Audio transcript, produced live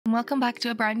and welcome back to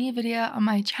a brand new video on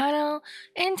my channel.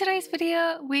 In today's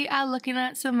video, we are looking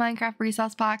at some Minecraft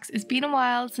resource packs. It's been a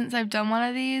while since I've done one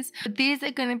of these, but these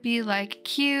are going to be like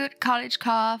cute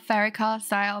cottagecore, fairycore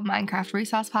style Minecraft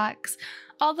resource packs.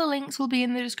 All the links will be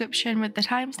in the description with the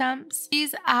timestamps.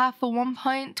 These are for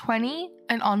 1.20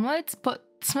 and onwards, but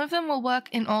some of them will work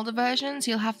in older versions.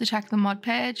 You'll have to check the mod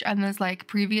page, and there's like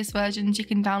previous versions you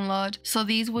can download. So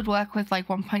these would work with like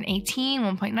 1.18,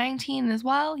 1.19 as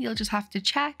well. You'll just have to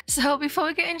check. So before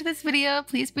we get into this video,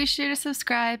 please be sure to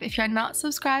subscribe if you're not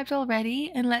subscribed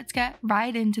already, and let's get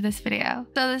right into this video.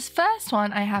 So this first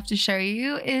one I have to show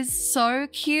you is so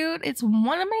cute. It's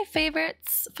one of my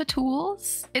favorites for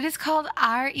tools. It is called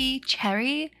RE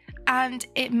Cherry, and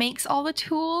it makes all the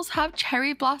tools have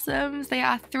cherry blossoms. They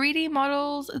are 3D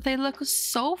models. They look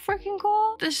so freaking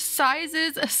cool. The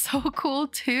sizes are so cool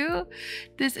too.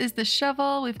 This is the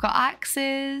shovel. We've got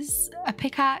axes, a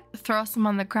pickaxe, throw some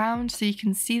on the ground so you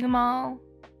can see them all.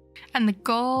 And the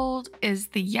gold is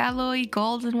the yellowy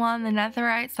golden one. The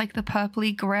netherite's like the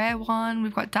purpley grey one.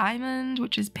 We've got diamond,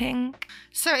 which is pink.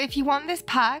 So if you want this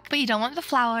pack, but you don't want the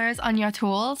flowers on your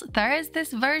tools, there is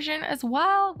this version as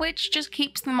well, which just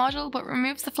keeps the model but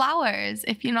removes the flowers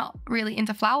if you're not really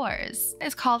into flowers.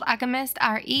 It's called Agamist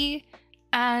RE,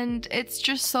 and it's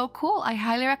just so cool. I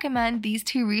highly recommend these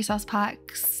two resource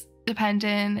packs,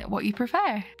 depending what you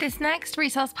prefer. This next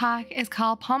resource pack is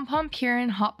called Pom Pom Purin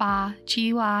Hotbar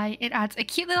GUI. It adds a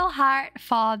cute little heart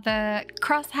for the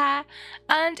crosshair,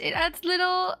 and it adds a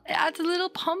little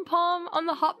pom pom on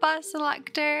the hotbar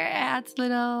selector. It adds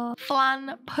little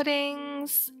flan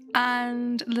puddings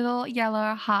and little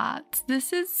yellow hearts.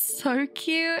 This is so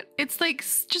cute. It's like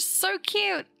just so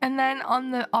cute. And then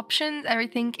on the options,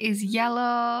 everything is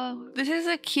yellow. This is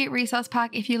a cute resource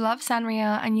pack if you love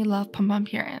Sanrio and you love Pom Pom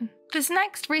Purin. This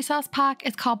next resource pack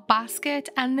is called Basket,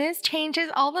 and this changes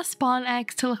all the spawn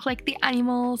eggs to look like the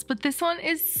animals, but this one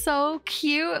is so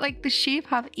cute. Like the sheep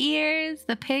have ears,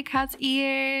 the pig has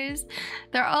ears.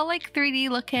 They're all like 3D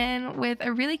looking with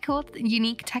a really cool,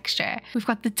 unique texture. We've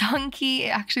got the donkey. It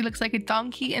actually looks like a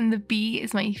donkey, and the bee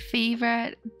is my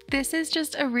favorite. This is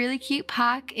just a really cute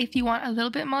pack if you want a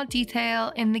little bit more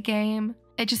detail in the game.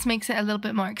 It just makes it a little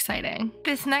bit more exciting.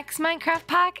 This next Minecraft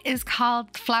pack is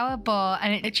called Flower Bow,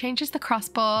 and it changes the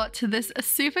crossbow to this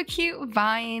super cute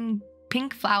vine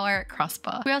pink flower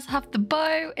crossbow. We also have the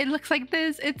bow. It looks like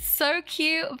this. It's so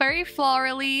cute, very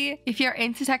florally. If you're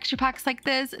into texture packs like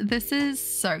this is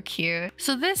so cute.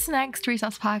 So this next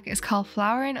resource pack is called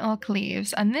Flower and Oak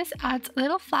Leaves, and this adds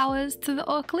little flowers to the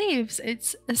oak leaves.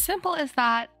 It's as simple as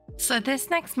that. So this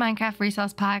next Minecraft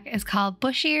resource pack is called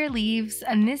Bushier Leaves,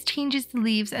 and this changes the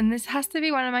leaves, and this has to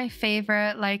be one of my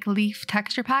favorite like leaf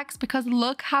texture packs because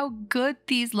look how good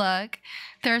these look.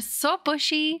 They're so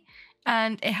bushy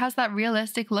and it has that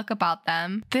realistic look about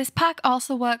them. This pack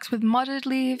also works with modded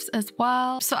leaves as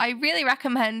well, so I really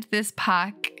recommend this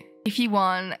pack if you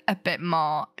want a bit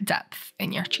more depth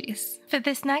in your trees. For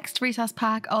this next resource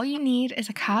pack, all you need is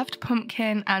a carved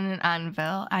pumpkin and an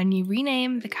anvil, and you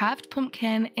rename the carved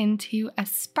pumpkin into a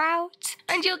sprout,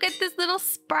 and you'll get this little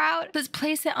sprout. Let's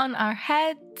place it on our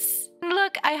heads.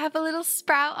 Look, I have a little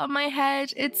sprout on my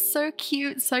head. It's so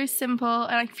cute, so simple,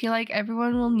 and I feel like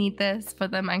everyone will need this for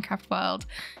the Minecraft world.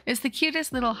 It's the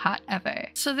cutest little hat ever.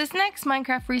 So this next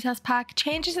Minecraft resource pack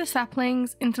changes the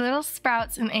saplings into little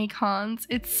sprouts and acorns.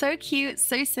 It's so cute,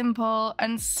 so simple,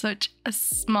 and such a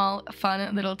small,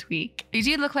 fun little tweak. They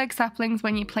do look like saplings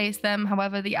when you place them,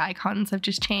 however the icons have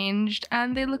just changed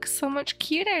and they look so much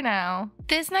cuter now.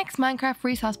 This next Minecraft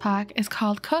resource pack is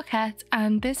called Coquette,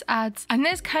 and this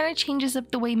kind of changes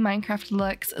up the way Minecraft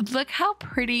looks. Look how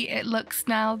pretty it looks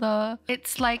now though.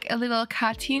 It's like a little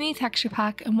cartoony texture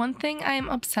pack, and one thing I am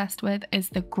obsessed with is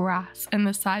the grass and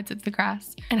the sides of the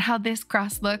grass and how this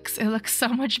grass looks. It looks so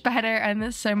much better, and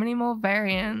there's so many more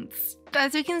variants.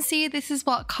 As you can see, this is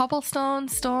what cobblestone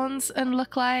stones and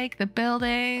look like, the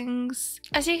buildings.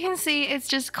 As you can see, it's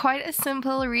just quite a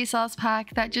simple resource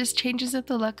pack that just changes up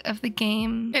the look of the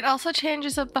game. It also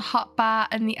changes up the hotbar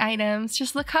and the items.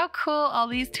 Just look how cool all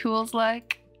these tools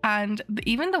look. And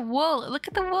even the wool, look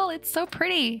at the wool, it's so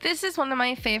pretty. This is one of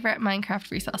my favorite Minecraft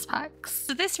resource packs.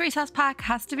 So this resource pack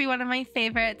has to be one of my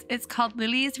favorites. It's called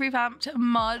Lily's Revamped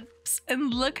Mods,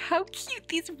 and look how cute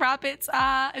these rabbits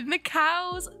are, and the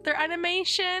cows, their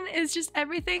animation is just,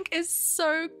 everything is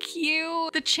so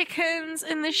cute. The chickens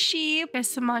and the sheep, there's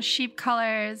some more sheep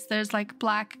colors. There's like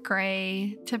black,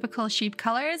 gray, typical sheep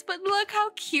colors, but look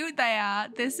how cute they are.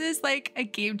 This is like a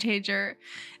game changer.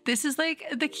 This is like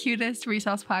the cutest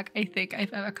resource pack I think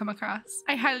I've ever come across.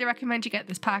 I highly recommend you get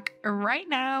this pack right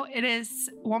now. It is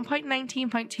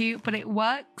 1.19.2, but it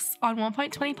works on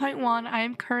 1.20.1. I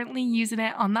am currently using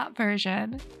it on that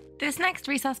version. This next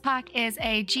resource pack is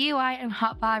a GUI and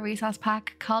hotbar resource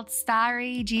pack called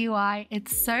Starry GUI.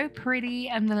 It's so pretty,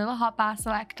 and the little hotbar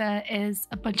selector is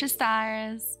a bunch of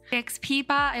stars. The XP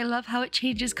bar, I love how it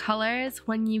changes colors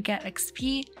when you get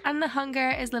XP, and the hunger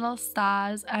is little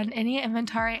stars, and in your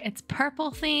inventory it's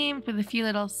purple themed with a few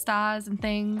little stars and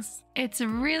things. It's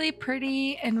really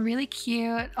pretty and really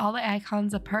cute. All the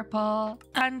icons are purple,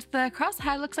 and the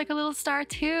crosshair looks like a little star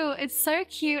too. It's so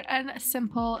cute and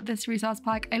simple, this resource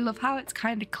pack. I love how it's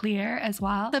kind of clear as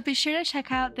well. So be sure to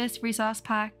check out this resource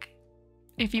pack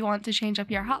if you want to change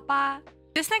up your hotbar.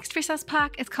 This next resource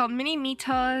pack is called Mini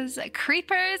Mitos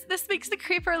Creepers. This makes the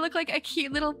creeper look like a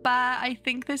cute little bat. I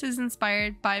think this is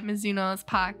inspired by Mizuno's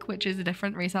pack, which is a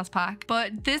different resource pack.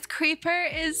 But this creeper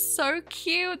is so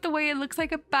cute. The way it looks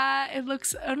like a bat, it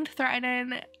looks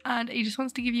unthreatening, and he just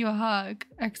wants to give you a hug,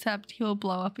 except he'll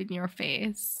blow up in your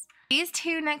face. These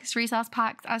two next resource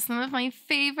packs are some of my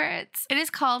favorites. It is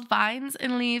called Vines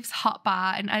and Leaves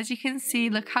Hotbar, and as you can see,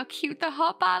 look how cute the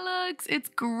hotbar looks. It's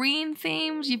green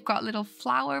themed. You've got little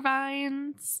flower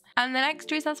vines. And the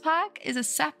next resource pack is a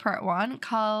separate one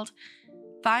called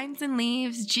Vines and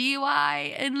Leaves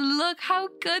GUI, and look how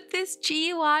good this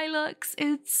GUI looks.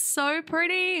 It's so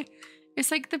pretty.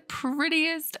 It's like the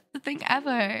prettiest thing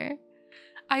ever.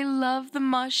 I love the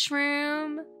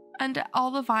mushroom and all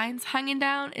the vines hanging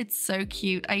down. It's so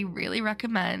cute. I really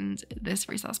recommend this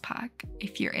resource pack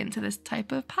if you're into this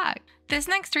type of pack. This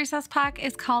next resource pack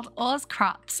is called Oz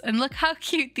Crops, and look how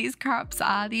cute these crops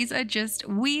are. These are just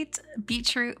wheat,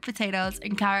 beetroot, potatoes,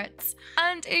 and carrots,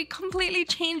 and it completely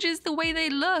changes the way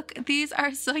they look. These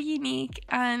are so unique,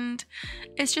 and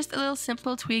it's just a little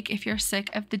simple tweak if you're sick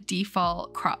of the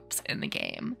default crops in the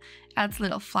game. Adds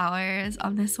little flowers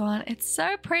on this one. It's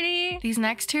so pretty. These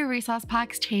next two resource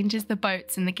packs changes the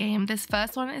boats in the game. This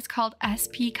first one is called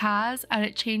SP Cars, and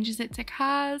it changes it to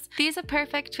cars. These are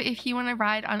perfect for if you want to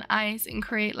ride on ice and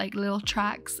create like little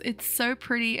tracks. It's so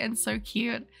pretty and so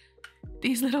cute.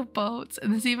 These little boats,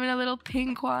 and there's even a little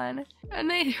pink one, and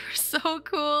they are so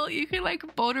cool. You can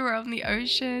like boat around the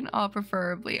ocean, or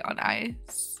preferably on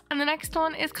ice. And the next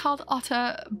one is called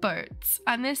Otter Boats,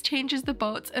 and this changes the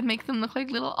boats and make them look like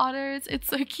little otters. It's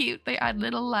so cute. They add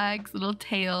little legs, little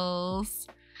tails,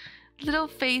 little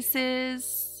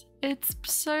faces. It's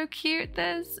so cute,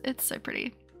 it's so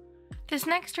pretty. This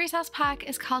next resource pack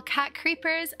is called Cat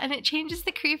Creepers, and it changes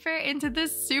the creeper into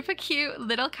this super cute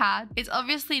little cat. It's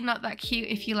obviously not that cute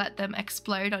if you let them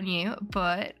explode on you,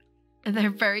 but they're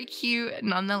very cute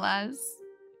nonetheless.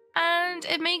 And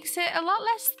it makes it a lot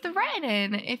less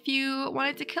threatening if you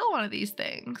wanted to kill one of these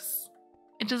things.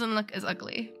 It doesn't look as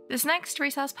ugly. This next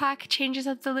resource pack changes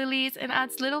up the lilies and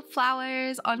adds little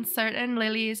flowers on certain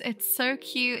lilies. It's so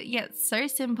cute, yet so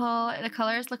simple. The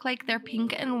colors look like they're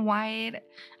pink and white,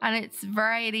 and it's a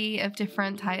variety of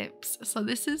different types. So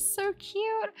this is so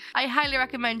cute. I highly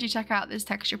recommend you check out this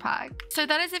texture pack. So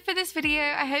that is it for this video.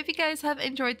 I hope you guys have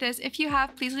enjoyed this. If you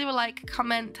have, please leave a like,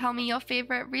 comment, tell me your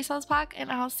favorite resource pack,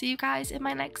 and I'll see you guys in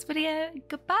my next video.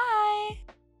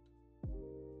 Goodbye.